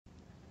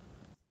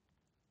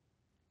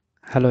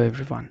Hello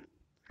everyone.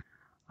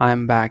 I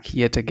am back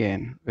yet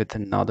again with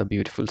another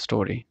beautiful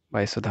story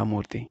by Sudha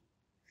Murthy.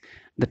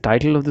 The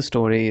title of the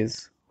story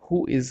is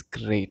Who is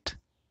Great?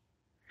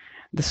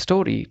 The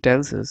story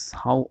tells us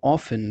how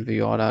often we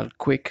all are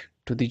quick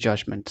to the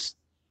judgments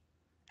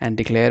and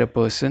declare a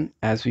person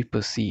as we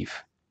perceive,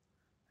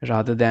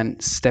 rather than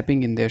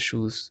stepping in their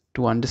shoes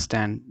to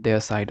understand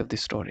their side of the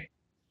story.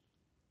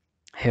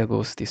 Here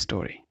goes the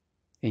story.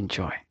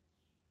 Enjoy.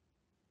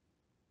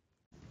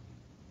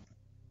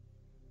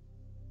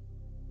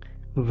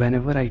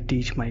 Whenever I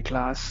teach my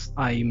class,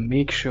 I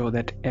make sure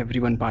that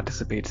everyone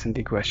participates in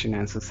the question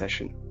answer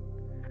session.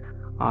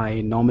 I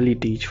normally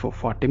teach for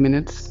 40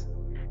 minutes,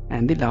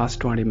 and the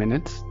last 20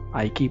 minutes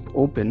I keep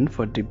open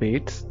for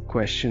debates,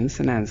 questions,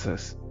 and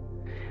answers.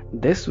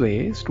 This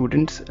way,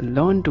 students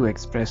learn to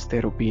express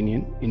their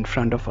opinion in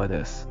front of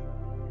others,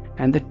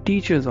 and the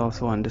teachers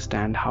also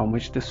understand how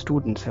much the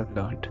students have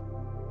learned.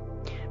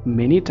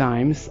 Many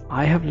times,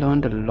 I have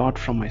learned a lot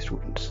from my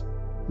students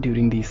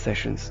during these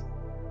sessions.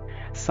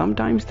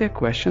 Sometimes their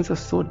questions are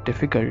so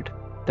difficult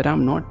that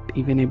I'm not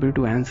even able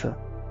to answer.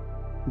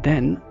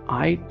 Then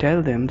I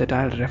tell them that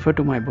I'll refer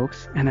to my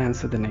books and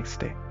answer the next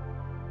day.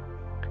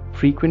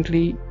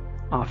 Frequently,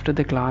 after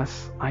the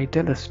class, I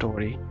tell a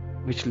story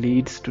which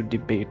leads to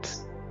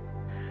debates.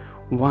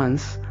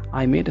 Once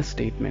I made a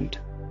statement.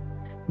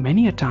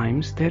 Many a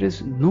times there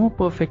is no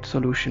perfect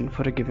solution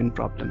for a given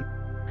problem.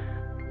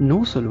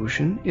 No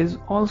solution is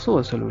also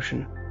a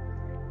solution.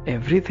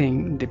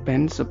 Everything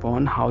depends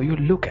upon how you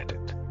look at it.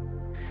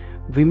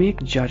 We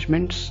make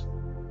judgments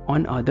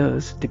on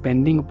others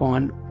depending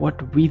upon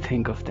what we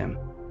think of them.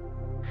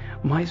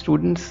 My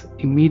students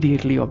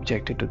immediately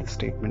objected to this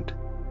statement.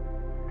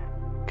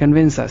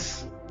 Convince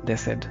us, they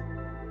said.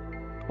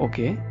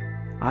 Okay,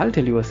 I'll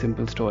tell you a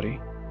simple story.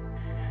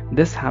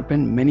 This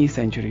happened many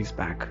centuries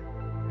back.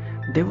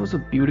 There was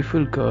a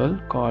beautiful girl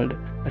called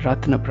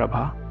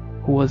Ratnaprabha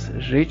who was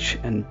rich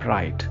and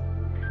bright.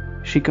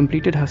 She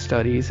completed her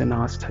studies and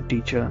asked her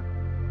teacher,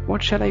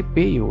 "What shall I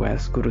pay you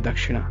as Guru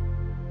Dakshina?"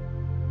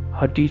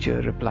 Her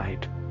teacher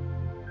replied,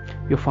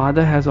 "Your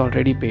father has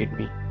already paid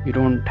me. You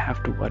don't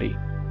have to worry."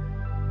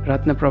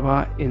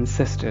 Ratnaprabha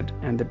insisted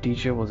and the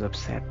teacher was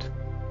upset.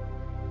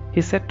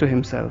 He said to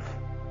himself,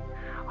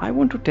 "I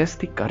want to test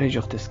the courage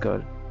of this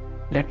girl.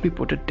 Let me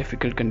put a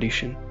difficult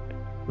condition,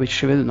 which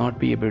she will not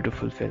be able to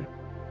fulfill.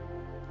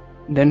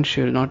 Then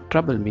she will not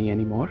trouble me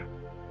anymore."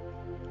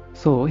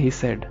 So he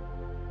said,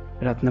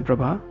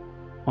 "Ratnaprabha,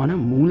 on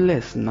a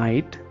moonless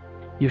night,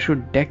 you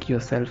should deck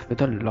yourself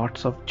with a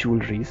lots of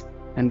jewelries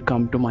and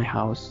come to my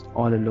house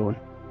all alone."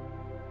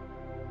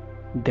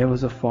 There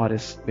was a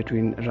forest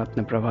between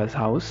Ratnaprabha's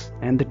house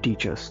and the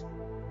teacher's.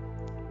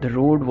 The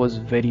road was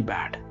very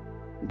bad.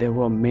 There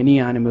were many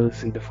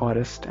animals in the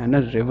forest and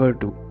a river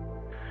too.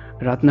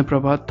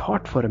 Ratnaprabha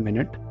thought for a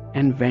minute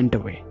and went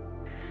away.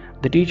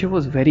 The teacher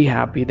was very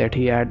happy that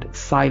he had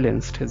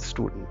silenced his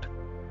student.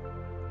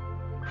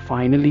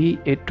 Finally,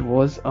 it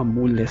was a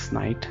moonless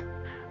night.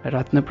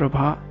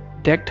 Ratnaprabha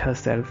decked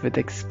herself with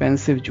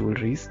expensive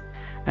jewelries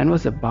and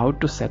was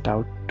about to set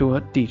out to her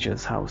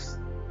teacher's house.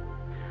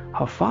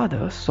 Her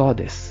father saw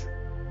this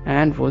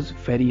and was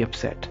very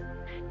upset.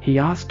 He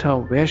asked her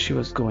where she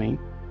was going,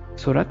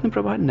 so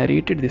Ratnaprabha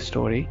narrated the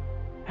story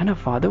and her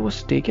father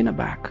was taken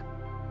aback.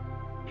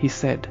 He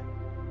said,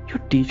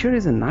 "Your teacher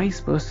is a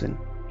nice person.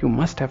 You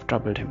must have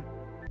troubled him,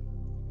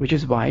 which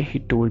is why he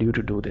told you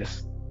to do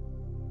this,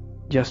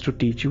 just to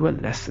teach you a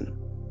lesson.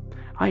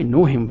 I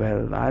know him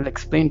well. I'll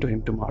explain to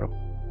him tomorrow.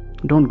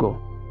 Don't go.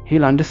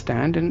 He'll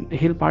understand and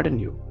he'll pardon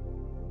you.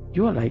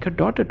 You are like a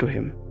daughter to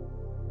him."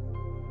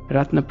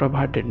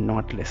 Ratnaprabha did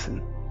not listen.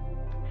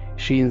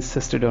 She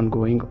insisted on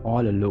going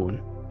all alone,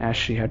 as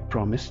she had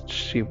promised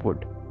she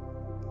would.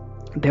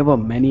 There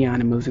were many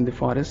animals in the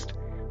forest,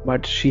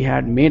 but she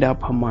had made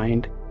up her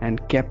mind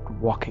and kept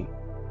walking.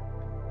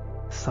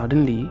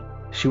 Suddenly,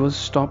 she was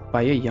stopped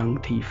by a young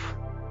thief.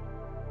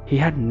 He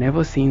had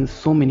never seen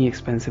so many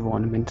expensive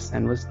ornaments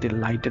and was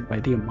delighted by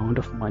the amount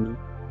of money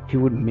he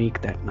would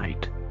make that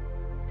night.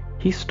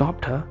 He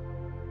stopped her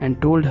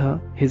and told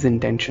her his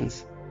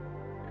intentions.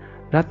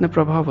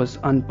 Ratnaprabha was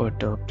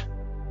unperturbed.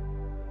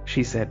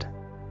 She said,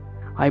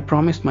 "I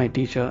promised my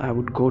teacher I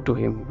would go to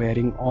him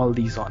wearing all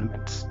these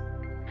ornaments.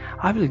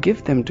 I will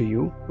give them to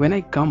you when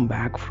I come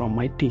back from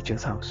my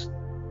teacher's house.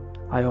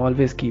 I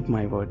always keep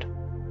my word."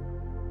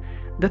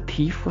 The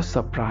thief was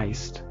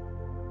surprised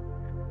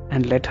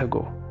and let her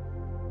go,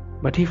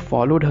 but he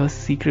followed her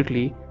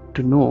secretly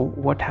to know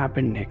what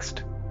happened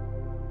next.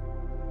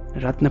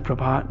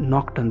 Ratnaprabha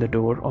knocked on the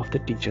door of the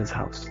teacher's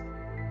house.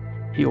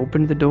 He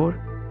opened the door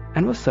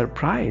and was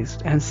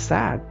surprised and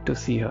sad to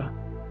see her.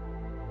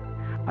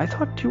 "I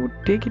thought you would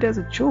take it as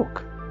a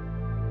joke.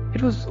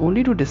 It was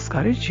only to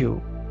discourage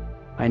you.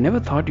 I never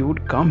thought you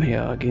would come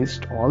here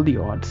against all the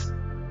odds.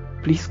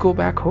 Please go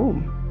back home.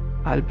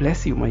 I'll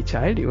bless you, my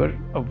child. You are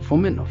a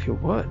woman of your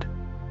word."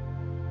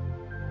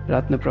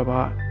 Ratnaprabha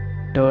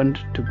turned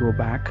to go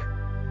back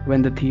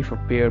when the thief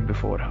appeared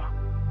before her.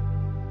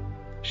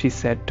 She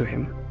said to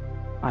him,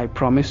 "I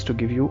promise to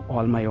give you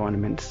all my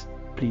ornaments.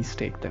 please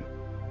take them."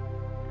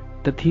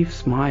 The thief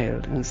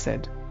smiled and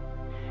said,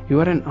 "You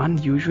are an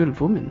unusual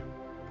woman.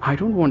 I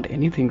don't want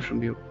anything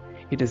from you.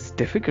 It is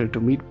difficult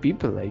to meet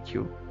people like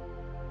you."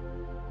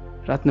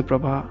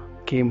 Ratnaprabha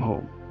came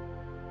home.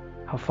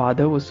 Her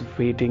father was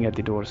waiting at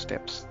the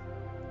doorsteps.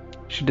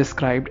 She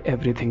described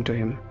everything to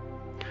him.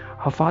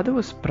 Her father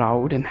was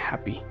proud and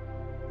happy.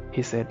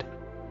 He said,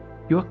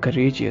 "You are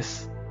courageous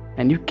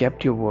and you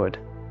kept your word.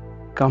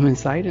 Come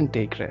inside and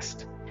take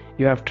rest.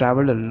 You have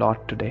traveled a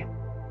lot today."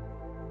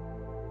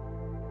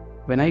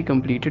 When I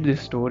completed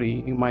this story,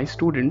 my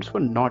students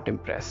were not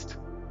impressed.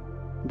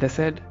 They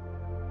said,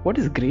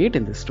 "What is great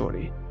in this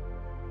story?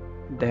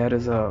 There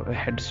is a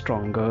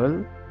headstrong girl,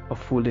 a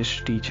foolish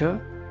teacher,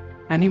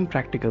 an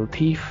impractical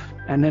thief,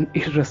 and an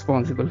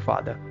irresponsible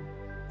father.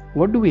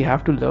 What do we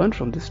have to learn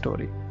from this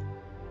story?"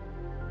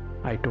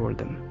 I told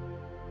them,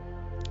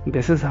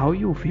 "This is how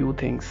you view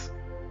things.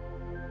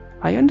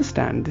 I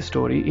understand the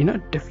story in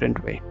a different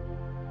way.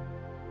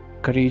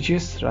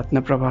 Courageous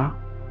Ratnaprabha,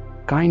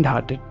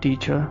 kind-hearted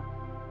teacher,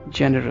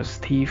 generous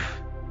thief,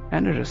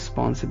 and a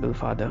responsible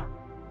father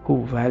who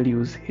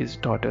values his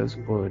daughter's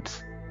words.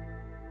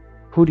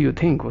 Who do you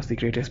think was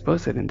the greatest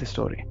person in this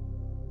story?"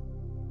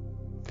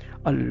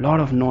 A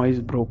lot of noise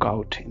broke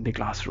out in the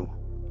classroom.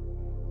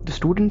 The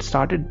students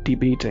started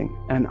debating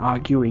and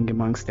arguing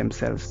amongst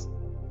themselves.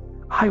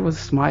 I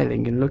was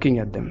smiling and looking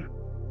at them.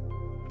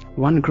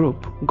 One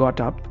group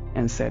got up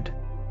and said,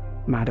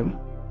 "Madam,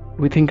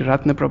 we think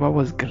Ratnaprabha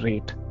was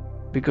great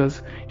because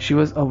she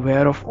was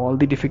aware of all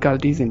the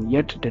difficulties and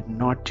yet did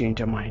not change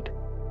her mind.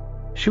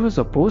 She was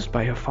opposed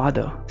by her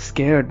father,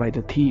 scared by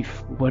the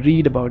thief,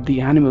 worried about the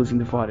animals in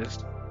the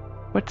forest.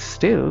 But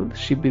still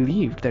she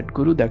believed that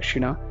Guru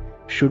Dakshina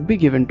should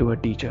be given to her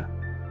teacher.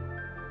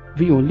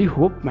 We only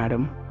hope,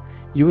 madam,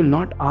 you will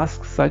not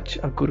ask such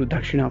a Guru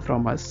Dakshina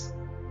from us."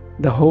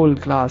 The whole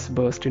class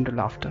burst into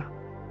laughter.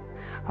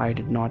 I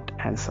did not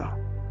answer.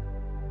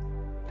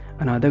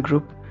 Another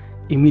group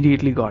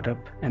immediately got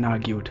up and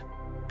argued.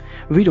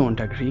 "We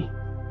don't agree.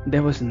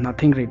 There was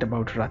nothing great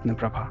about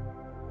Ratnaprabha.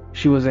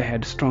 She was a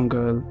headstrong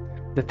girl.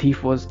 The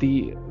thief was the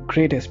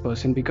greatest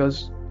person because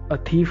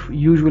a thief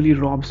usually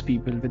robs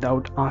people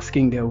without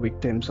asking their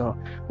victims or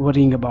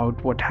worrying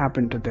about what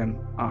happened to them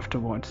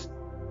afterwards.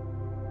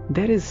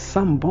 There is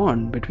some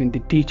bond between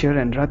the teacher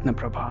and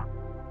Ratnaprabha,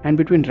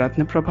 and between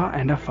Ratnaprabha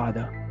and her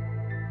father.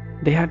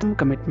 They had some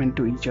commitment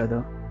to each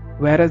other,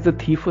 whereas the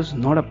thief was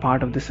not a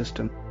part of the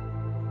system.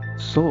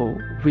 So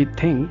we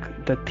think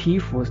the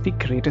thief was the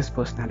greatest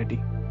personality."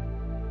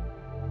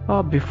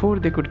 Before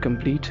they could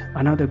complete,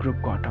 another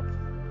group got up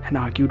and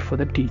argued for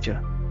the teacher.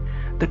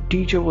 The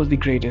teacher was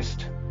the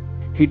greatest.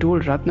 He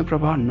told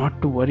Ratnaprabha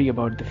not to worry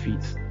about the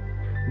fees.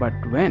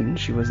 But when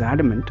she was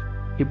adamant,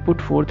 he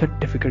put forth a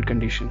difficult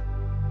condition.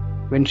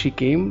 When she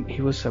came,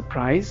 he was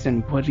surprised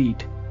and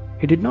worried.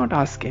 He did not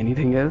ask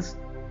anything else.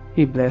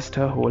 He blessed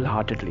her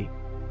wholeheartedly.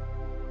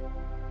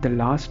 The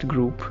last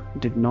group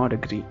did not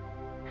agree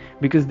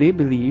because they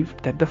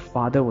believed that the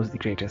father was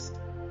the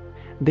greatest.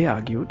 They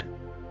argued,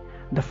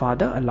 "The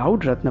father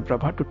allowed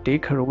Ratnaprabha to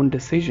take her own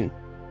decision.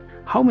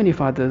 How many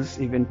fathers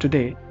even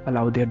today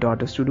allow their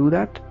daughters to do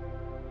that?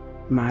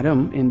 Madam,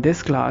 in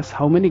this class,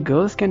 how many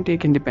girls can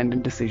take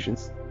independent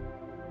decisions?"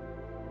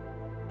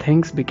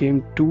 Things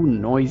became too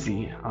noisy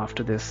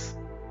after this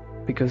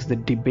because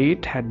the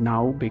debate had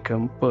now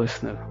become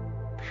personal.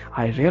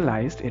 I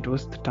realized it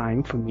was the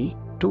time for me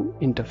to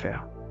interfere.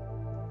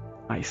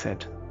 I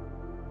said,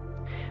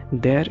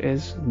 "There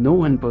is no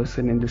one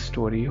person in this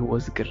story who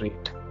was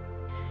great.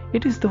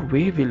 It is the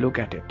way we look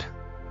at it.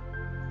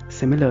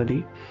 Similarly,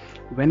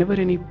 whenever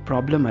any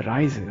problem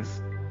arises,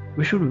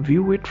 we should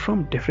view it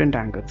from different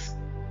angles.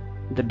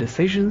 The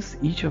decisions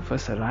each of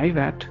us arrive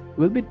at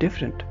will be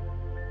different.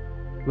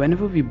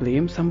 Whenever we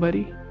blame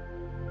somebody,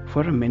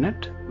 for a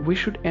minute, we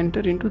should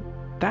enter into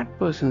that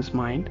person's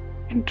mind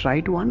and try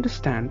to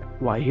understand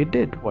why he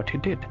did what he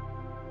did.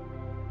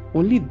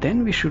 Only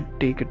then we should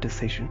take a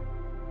decision."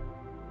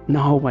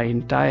 Now my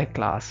entire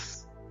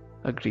class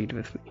agreed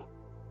with me.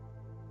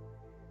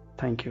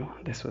 Thank you.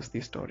 This was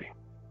the story.